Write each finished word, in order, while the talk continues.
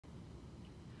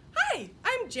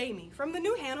Jamie from the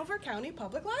New Hanover County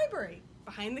Public Library.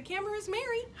 Behind the camera is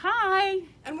Mary. Hi.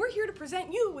 And we're here to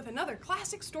present you with another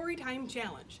classic Storytime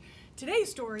challenge.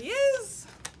 Today's story is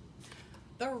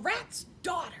The Rat's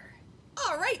Daughter.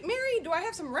 All right, Mary, do I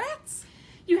have some rats?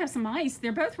 You have some mice.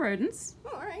 They're both rodents. Oh,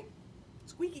 all right.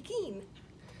 Squeaky keen.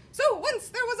 So once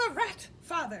there was a rat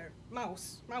father,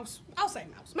 mouse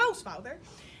father,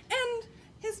 and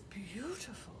his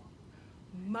beautiful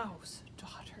mouse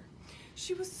daughter.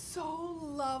 She was so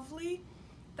lovely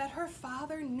that her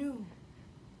father knew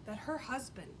that her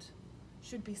husband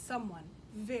should be someone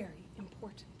very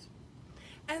important.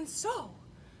 And so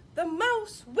the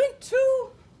mouse went to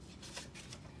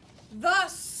the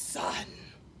sun,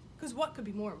 because what could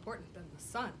be more important than the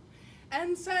sun,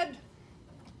 and said,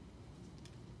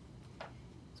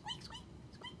 squeak, squeak,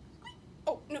 squeak, squeak.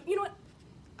 Oh, no, you know what?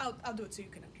 I'll do it so you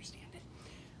can understand it.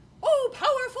 Oh,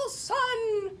 powerful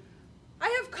sun,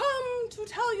 I have come to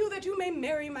tell you that you may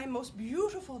marry my most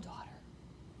beautiful daughter.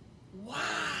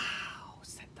 Wow,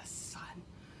 said the sun.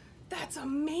 That's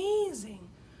amazing.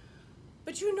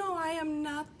 But you know I am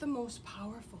not the most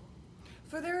powerful,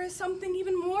 for there is something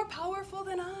even more powerful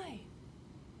than I.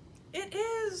 It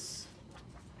is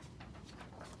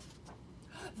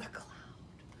the cloud.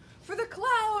 For the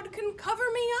cloud can cover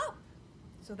me up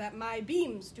so that my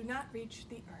beams do not reach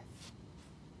the earth.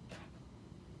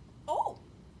 Oh,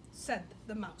 said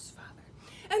the mouse father.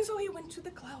 And so he went to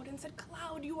the cloud and said,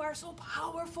 Cloud, you are so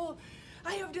powerful.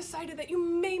 I have decided that you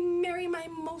may marry my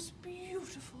most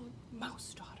beautiful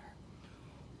mouse daughter.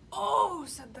 Oh,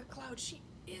 said the cloud, she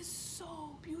is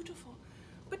so beautiful.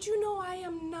 But you know I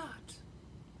am not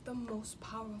the most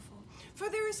powerful, for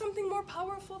there is something more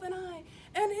powerful than I,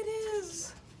 and it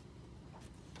is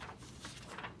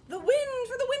the wind,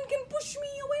 for the wind can push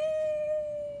me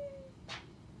away.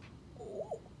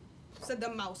 Oh, said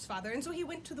the mouse father, and so he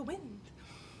went to the wind.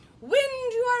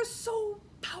 Wind, you are so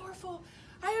powerful.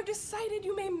 I have decided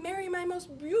you may marry my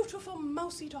most beautiful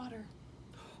mousy daughter.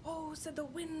 Oh, said the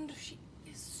wind, she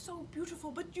is so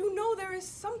beautiful, but you know there is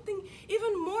something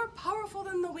even more powerful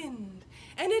than the wind,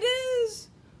 and it is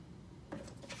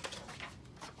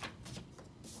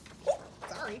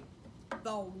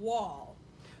the wall.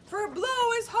 For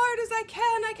blow as hard as I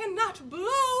cannot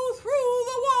blow through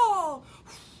the wall.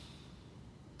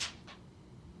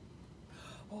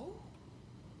 Oh,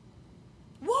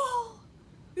 wall,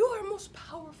 you are most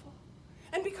powerful,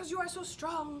 and because you are so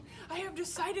strong, I have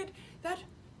decided that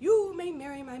you may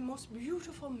marry my most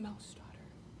beautiful mouse daughter.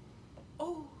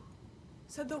 Oh,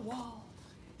 said the wall,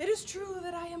 it is true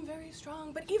that I am very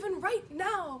strong, but even right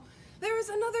now, there is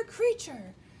another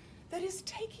creature that is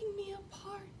taking me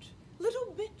apart,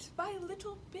 little bit by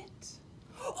little bit.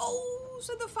 Oh,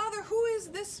 said the father, who is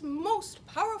this most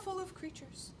powerful of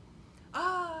creatures?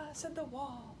 Ah, said the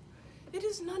wall, it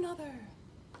is none other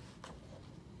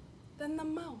than the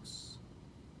mouse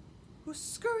who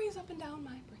scurries up and down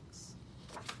my bricks.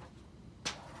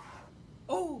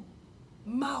 Oh,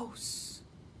 mouse,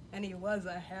 and he was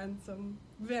a handsome,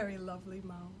 very lovely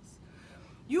mouse.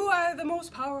 You are the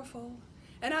most powerful,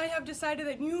 and I have decided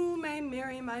that you may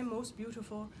marry my most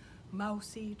beautiful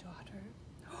mousy daughter.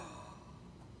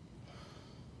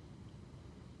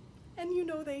 And you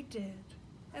know they did,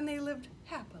 and they lived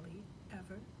happily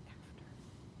ever after.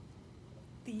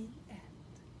 The end.